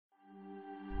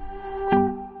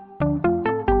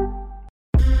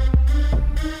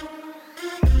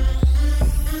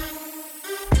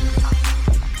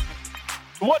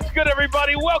good,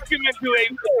 everybody? Welcome into a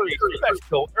very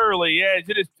special early edge.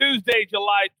 It is Tuesday,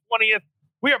 July 20th.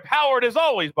 We are powered, as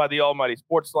always, by the almighty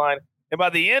Sports Line. And by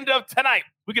the end of tonight,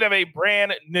 we could have a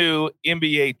brand new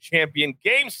NBA champion.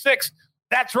 Game 6,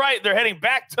 that's right. They're heading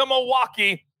back to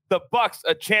Milwaukee. The Bucks,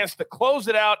 a chance to close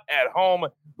it out at home,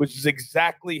 which is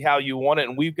exactly how you want it.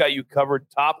 And we've got you covered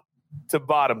top to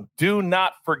bottom. Do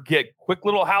not forget, quick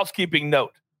little housekeeping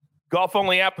note.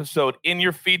 Golf-only episode in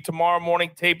your feed tomorrow morning,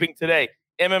 taping today.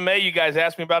 MMA, you guys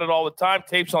ask me about it all the time.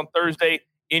 Tapes on Thursday,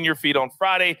 in your feed on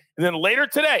Friday. And then later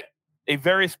today, a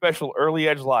very special Early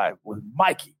Edge Live with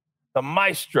Mikey, the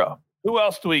maestro. Who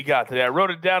else do we got today? I wrote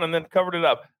it down and then covered it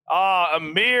up.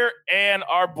 Amir and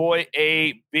our boy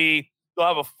AB. They'll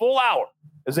have a full hour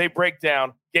as they break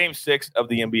down Game 6 of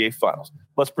the NBA Finals.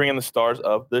 Let's bring in the stars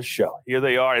of the show. Here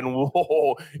they are. And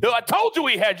whoa, I told you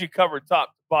we had you covered top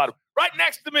to bottom. Right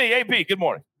next to me, AB. Good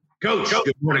morning. Coach,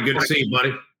 good morning. Good to see you,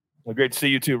 buddy. Well, great to see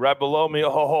you, too. Right below me,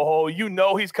 you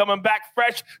know he's coming back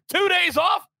fresh. 2 days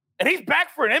off, and he's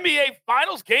back for an NBA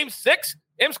Finals Game 6.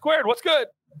 M squared, what's good?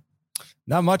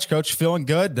 Not much, Coach. Feeling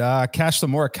good. Cashed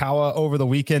some Morikawa over the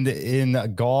weekend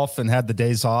in golf and had the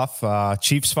days off.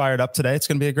 Chiefs fired up today. It's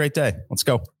going to be a great day. Let's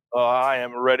go. Oh, I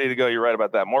am ready to go. You're right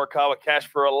about that. Morikawa cash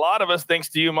for a lot of us. Thanks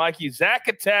to you, Mikey. Zach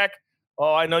Attack.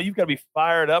 Oh, I know you've got to be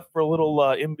fired up for a little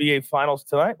NBA Finals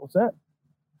tonight. What's that?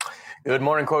 Good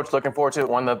morning, Coach. Looking forward to it.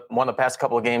 Won the past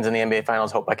couple of games in the NBA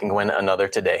Finals. Hope I can win another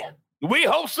today. We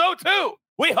hope so,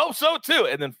 too.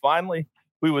 And then finally,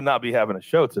 we would not be having a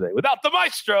show today without the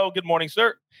maestro. Good morning,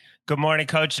 sir. Good morning,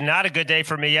 Coach. Not a good day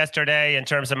for me yesterday in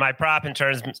terms of my prop, in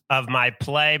terms of my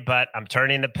play, but I'm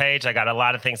turning the page. I got a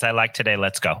lot of things I like today.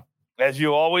 Let's go. As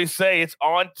you always say, it's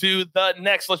on to the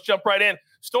next. Let's jump right in.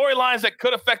 Storylines that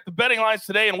could affect the betting lines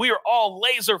today, and we are all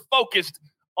laser focused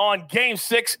on Game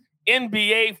 6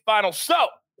 NBA Finals. So,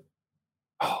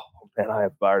 oh man, I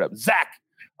am fired up. Zach,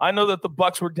 I know that the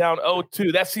Bucks were down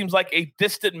 0-2. That seems like a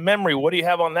distant memory. What do you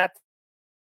have on that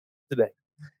today?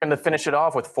 And to finish it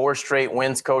off with 4 straight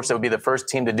wins, Coach, that would be the first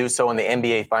team to do so in the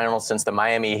NBA Finals since the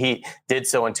Miami Heat did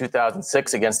so in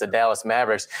 2006 against the Dallas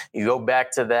Mavericks. You go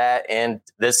back to that, and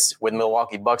this with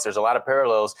Milwaukee Bucks, there's a lot of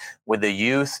parallels with the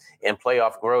youth and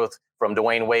playoff growth from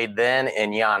Dwayne Wade then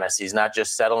and Giannis. He's not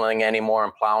just settling anymore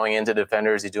and plowing into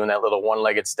defenders. He's doing that little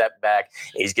one-legged step back.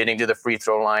 He's getting to the free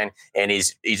throw line, and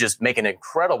he's just making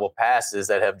incredible passes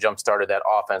that have jump-started that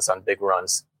offense on big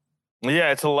runs.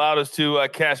 Yeah, it's allowed us to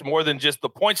cash more than just the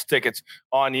points tickets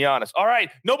on Giannis. All right,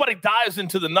 nobody dives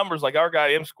into the numbers like our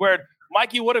guy M squared.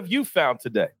 Mikey, what have you found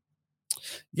today?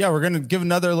 Yeah, we're going to give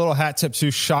another little hat tip to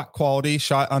shot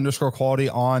 _quality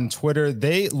on Twitter.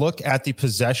 They look at the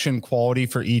possession quality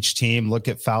for each team, look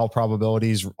at foul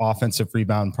probabilities, offensive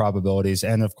rebound probabilities,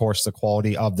 and of course the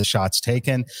quality of the shots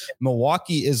taken.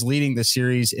 Milwaukee is leading the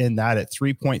series in that at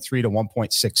 3.3 to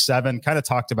 1.67. Kind of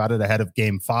talked about it ahead of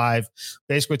Game 5.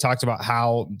 Basically talked about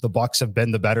how the Bucks have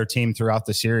been the better team throughout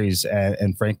the series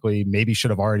and frankly, maybe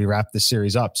should have already wrapped the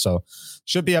series up. So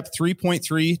should be up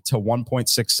 3.3 to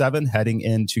 1.67 heading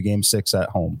into Game 6 at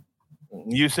home.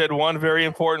 You said one very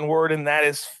important word, and that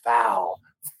is foul.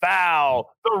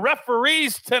 Foul. The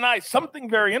referees tonight, something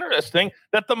very interesting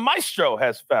that the maestro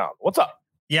has found. What's up?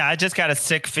 Yeah, I just got a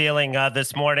sick feeling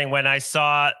this morning when I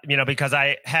saw, because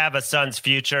I have a son's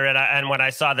future, and when I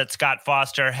saw that Scott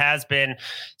Foster has been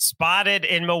spotted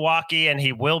in Milwaukee and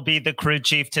he will be the crew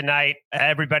chief tonight.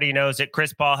 Everybody knows that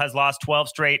Chris Paul has lost 12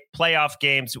 straight playoff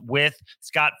games with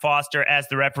Scott Foster as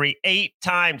the referee. 8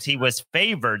 times he was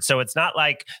favored, so it's not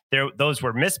like those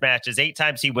were mismatches. 8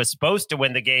 times he was supposed to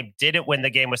win the game, didn't win the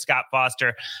game with Scott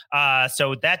Foster,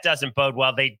 so that doesn't bode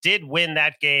well. They did win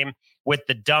that game with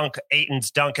the dunk, Ayton's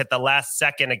dunk at the last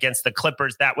second against the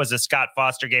Clippers. That was a Scott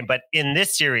Foster game. But in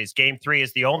this series, Game 3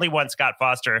 is the only one Scott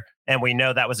Foster, and we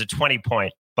know that was a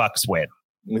 20-point Bucks win.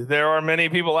 There are many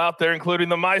people out there, including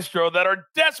the maestro, that are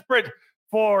desperate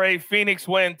for a Phoenix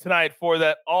win tonight for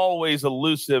that always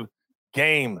elusive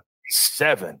Game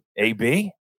 7.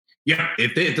 AB? Yeah,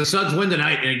 if the Suns win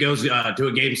tonight and it goes to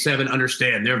a Game 7,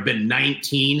 understand there have been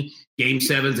 19 Game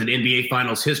 7s in NBA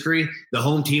Finals history. The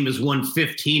home team has won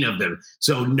 15 of them.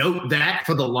 So note that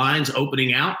for the lines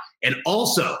opening out. And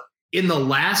also, in the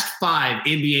last 5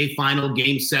 NBA Final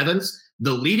Game 7s,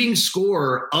 the leading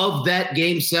scorer of that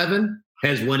Game 7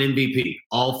 has won MVP,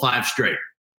 all 5 straight.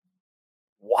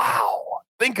 Wow.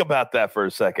 Think about that for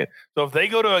a second. So if they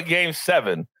go to a Game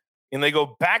 7 and they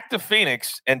go back to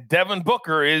Phoenix and Devin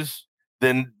Booker is,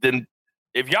 then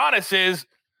if Giannis is,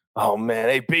 oh man,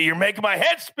 AB, you're making my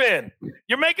head spin.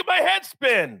 You're making my head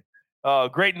spin.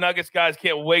 Great Nuggets, guys.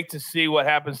 Can't wait to see what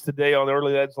happens today on the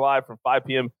Early Edge Live from 5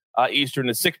 p.m. Eastern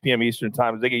to 6 p.m. Eastern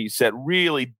time as they get you set,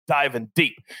 really diving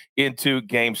deep into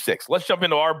Game 6. Let's jump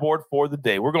into our board for the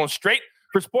day. We're going straight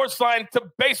for Sportsline to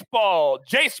baseball.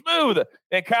 Jay Smooth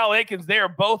and Kyle Aikens, they are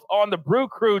both on the Brew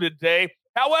Crew today.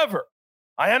 However,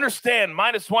 I understand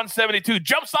minus 172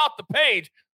 jumps off the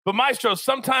page, but Maestro,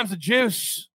 sometimes the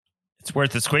juice, it's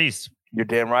worth the squeeze. You're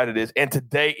damn right it is. And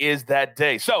today is that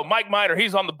day. So Mike Minor,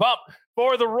 he's on the bump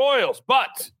for the Royals.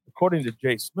 But according to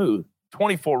Jay Smooth,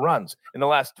 24 runs in the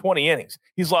last 20 innings.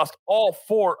 He's lost all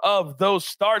 4 of those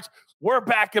starts. We're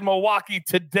back in Milwaukee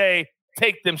today.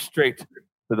 Take them straight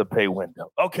to the pay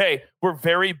window. Okay, we're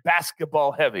very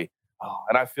basketball heavy. Oh,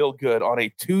 and I feel good on a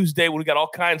Tuesday when we got all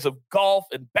kinds of golf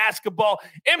and basketball.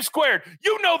 M squared,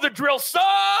 you know the drill, son.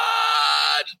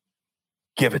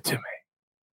 Give it to me.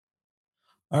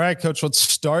 All right, Coach, let's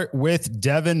start with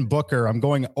Devin Booker. I'm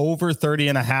going over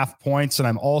 30.5 points, and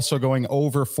I'm also going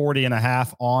over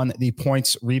 40.5 on the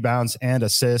points, rebounds, and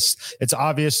assists. It's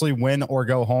obviously win or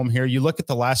go home here. You look at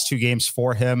the last 2 games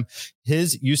for him,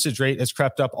 his usage rate has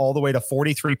crept up all the way to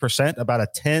 43%, about a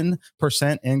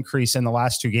 10% increase in the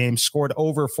last 2 games, scored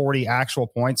over 40 actual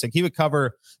points. Like he would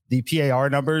cover the PAR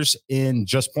numbers in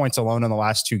just points alone in the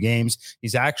last 2 games.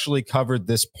 He's actually covered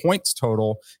this points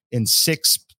total in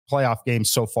 6 playoff games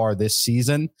so far this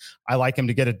season. I like him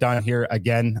to get it done here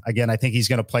again. I think he's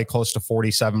going to play close to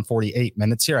 47, 48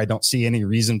 minutes here. I don't see any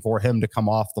reason for him to come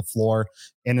off the floor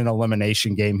in an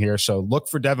elimination game here. So look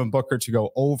for Devin Booker to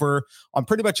go over on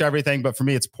pretty much everything. But for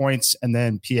me, it's points and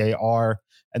then PAR.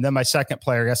 And then my second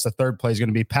player, I guess the third play is going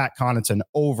to be Pat Connaughton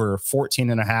over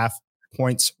 14.5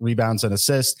 points, rebounds, and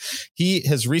assists. He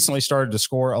has recently started to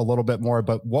score a little bit more,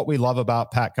 but what we love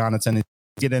about Pat Connaughton is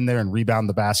get in there and rebound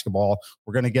the basketball.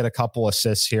 We're going to get a couple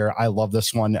assists here. I love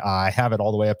this one. I have it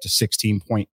all the way up to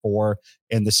 16.4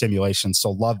 in the simulation.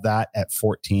 So love that at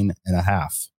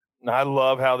 14.5. I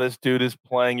love how this dude is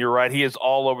playing. You're right. He is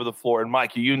all over the floor. And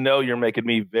Mike, you know you're making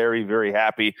me very, very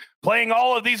happy playing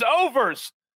all of these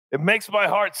overs. It makes my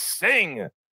heart sing.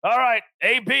 All right,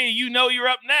 AB, you know you're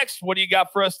up next. What do you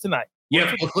got for us tonight? Yeah,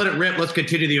 let's let it rip. Let's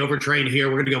continue the overtrain here.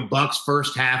 We're going to go Bucks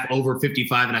first half over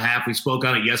 55.5. We spoke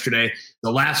on it yesterday.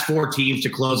 The last 4 teams to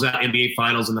close out NBA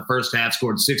Finals in the first half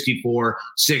scored 64,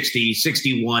 60,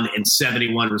 61, and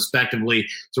 71 respectively.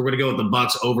 So we're going to go with the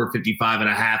Bucks over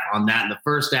 55.5 on that in the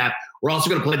first half. We're also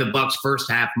going to play the Bucks first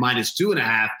half minus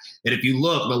 2.5. And if you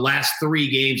look, the last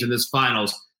 3 games in this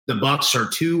Finals, the Bucks are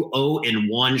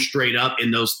 2-0-1 straight up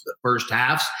in those first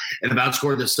halves and have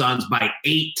outscored the Suns by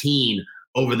 18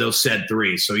 over those said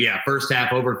 3. So yeah, first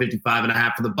half over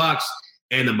 55.5 for the Bucks,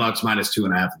 and the Bucks minus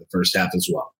 2.5 for the first half as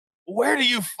well. Where do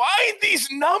you find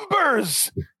these numbers?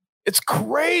 It's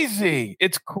crazy.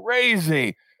 It's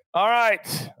crazy. All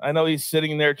right. I know he's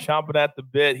sitting there chomping at the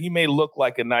bit. He may look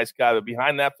like a nice guy, but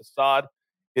behind that facade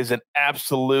is an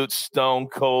absolute stone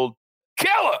cold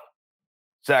killer.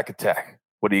 Zach Attack,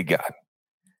 what do you got?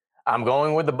 I'm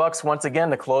going with the Bucks once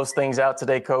again to close things out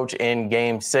today, Coach, in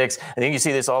Game 6. I think you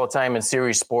see this all the time in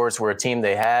series sports where a team,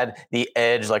 they had the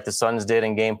edge like the Suns did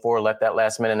in Game 4, let that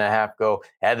last minute and a half go,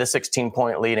 had the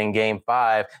 16-point lead in Game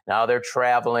 5. Now they're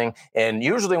traveling. And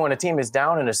usually when a team is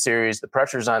down in a series, the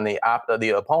pressure's on the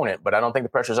opponent. But I don't think the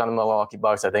pressure's on the Milwaukee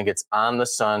Bucks. I think it's on the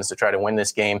Suns to try to win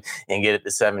this game and get it to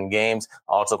 7 games.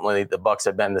 Ultimately, the Bucks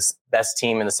have been the best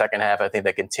team in the second half. I think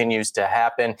that continues to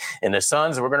happen. And the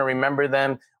Suns, we're going to remember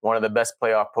them. One of the best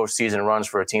playoff postseason runs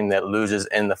for a team that loses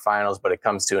in the finals, but it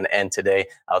comes to an end today.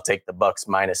 I'll take the Bucks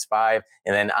minus 5.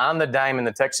 And then on the diamond,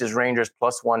 the Texas Rangers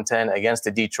plus 110 against the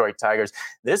Detroit Tigers.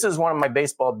 This is one of my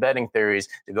baseball betting theories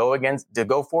to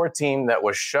go for a team that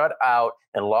was shut out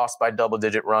and lost by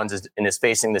double-digit runs and is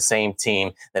facing the same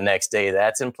team the next day.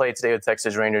 That's in play today with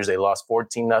Texas Rangers. They lost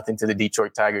 14-0 to the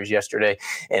Detroit Tigers yesterday.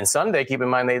 And Sunday, keep in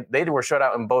mind, they were shut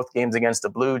out in both games against the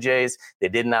Blue Jays. They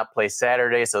did not play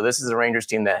Saturday. So this is a Rangers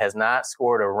team that has not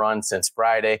scored a run since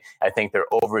Friday. I think they're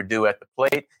overdue at the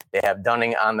plate. They have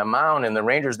Dunning on the mound. And the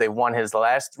Rangers, they won his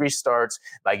last 3 starts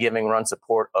by giving run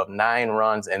support of 9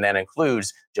 runs. And that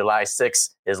includes July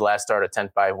 6th, his last start, a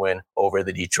 10-5 win over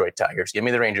the Detroit Tigers. Give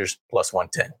me the Rangers plus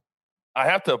 110. I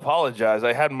have to apologize.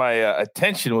 I had my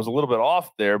attention was a little bit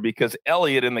off there because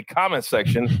Elliot in the comment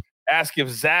section asked if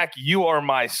Zach, you are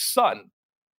my son.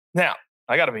 Now,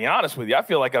 I got to be honest with you. I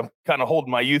feel like I'm kind of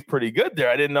holding my youth pretty good there.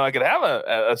 I didn't know I could have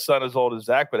a son as old as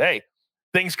Zach, but hey,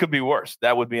 things could be worse.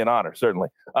 That would be an honor, certainly.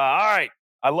 All right.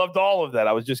 I loved all of that.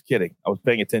 I was just kidding. I was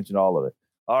paying attention to all of it.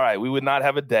 All right. We would not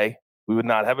have a day. We would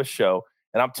not have a show.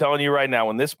 And I'm telling you right now,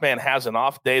 when this man has an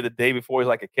off day the day before, he's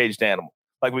like a caged animal.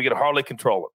 Like we could hardly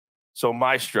control him. So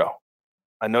Maestro,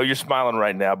 I know you're smiling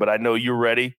right now, but I know you're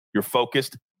ready. You're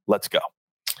focused. Let's go.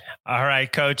 All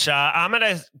right, Coach. I'm going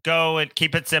to go and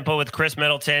keep it simple with Chris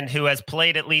Middleton, who has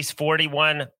played at least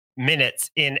 41 minutes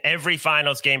in every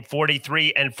finals game,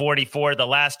 43 and 44. The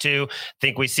last two,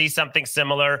 think we see something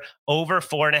similar, over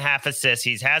 4.5 assists.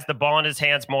 He has the ball in his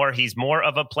hands more. He's more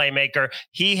of a playmaker.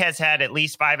 He has had at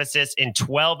least 5 assists in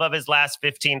 12 of his last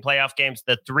 15 playoff games.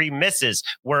 The 3 misses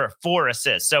were 4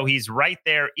 assists. So he's right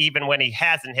there even when he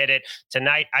hasn't hit it.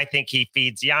 Tonight, I think he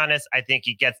feeds Giannis. I think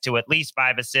he gets to at least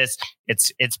 5 assists.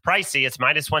 It's pricey. It's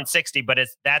minus 160, but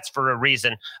that's for a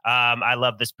reason. I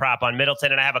love this prop on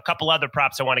Middleton, and I have a couple other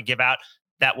props I want to give out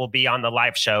that will be on the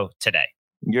live show today.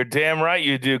 You're damn right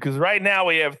you do, because right now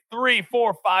we have 3,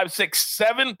 4, 5, 6,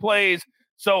 7 plays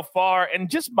so far, and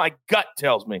just my gut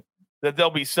tells me that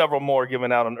there'll be several more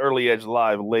given out on Early Edge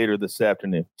Live later this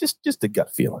afternoon. Just a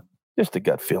gut feeling. Just a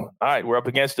gut feeling. All right, we're up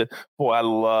against it. Boy, I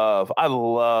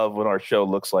love when our show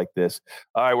looks like this.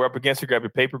 All right, we're up against it. Grab your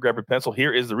paper, grab your pencil.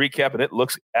 Here is the recap, and it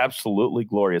looks absolutely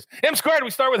glorious. M squared, we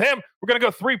start with him. We're going to go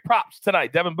 3 props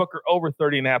tonight. Devin Booker over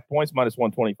 30.5 points, minus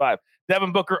 125.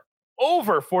 Devin Booker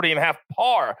over 40.5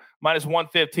 par, minus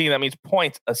 115. That means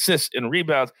points, assists, and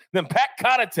rebounds. Then Pat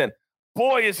Connaughton.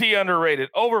 Boy, is he underrated.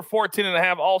 Over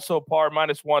 14.5, also par,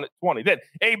 minus 120. Then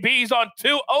AB's on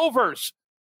 2 overs.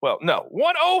 Well, no,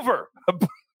 1 over.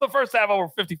 The first half over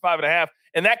 55.5,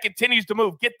 and that continues to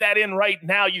move. Get that in right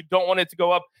now. You don't want it to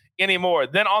go up anymore.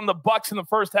 Then on the Bucks in the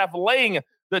first half, laying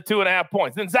the 2.5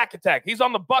 points. Then Zach Attack. He's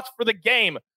on the Bucks for the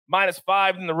game, minus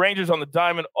 5. And the Rangers on the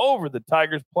diamond over the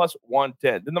Tigers, plus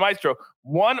 110. Then the Maestro,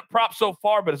 1 prop so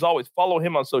far, but as always, follow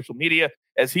him on social media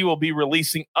as he will be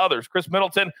releasing others. Chris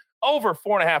Middleton, over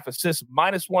 4.5 assists,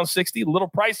 minus 160. A little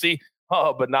pricey.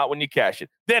 But not when you cash it.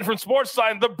 Then from Sports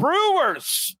Sign, the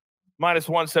Brewers, minus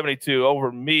 172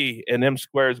 over me and M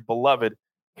Square's beloved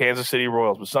Kansas City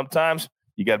Royals. But sometimes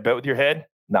you got to bet with your head,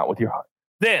 not with your heart.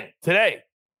 Then today,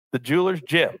 the Jewelers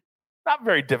Gym. Not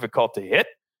very difficult to hit.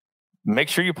 Make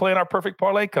sure you play in our perfect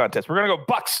parlay contest. We're going to go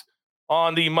Bucks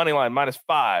on the money line, minus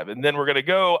 5. And then we're going to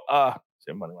go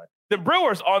money line. The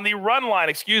Brewers on the run line,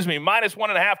 minus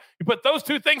 1.5. You put those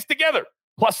 2 things together,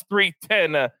 plus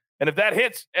 310. And if that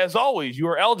hits, as always, you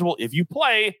are eligible if you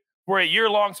play for a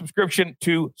year-long subscription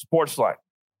to Sportsline.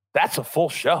 That's a full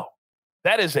show.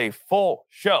 That is a full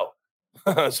show.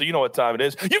 So you know what time it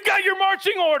is. You got your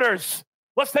marching orders.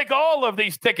 Let's take all of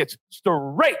these tickets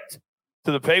straight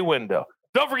to the pay window.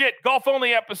 Don't forget,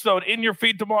 golf-only episode in your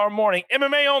feed tomorrow morning.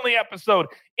 MMA-only episode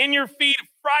in your feed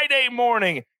Friday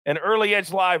morning. And Early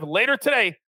Edge Live later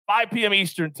today, 5 p.m.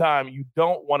 Eastern time. You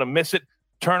don't want to miss it.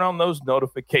 Turn on those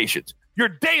notifications. Your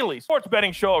daily sports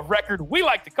betting show of record. We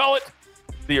like to call it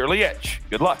the Early Edge.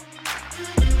 Good luck.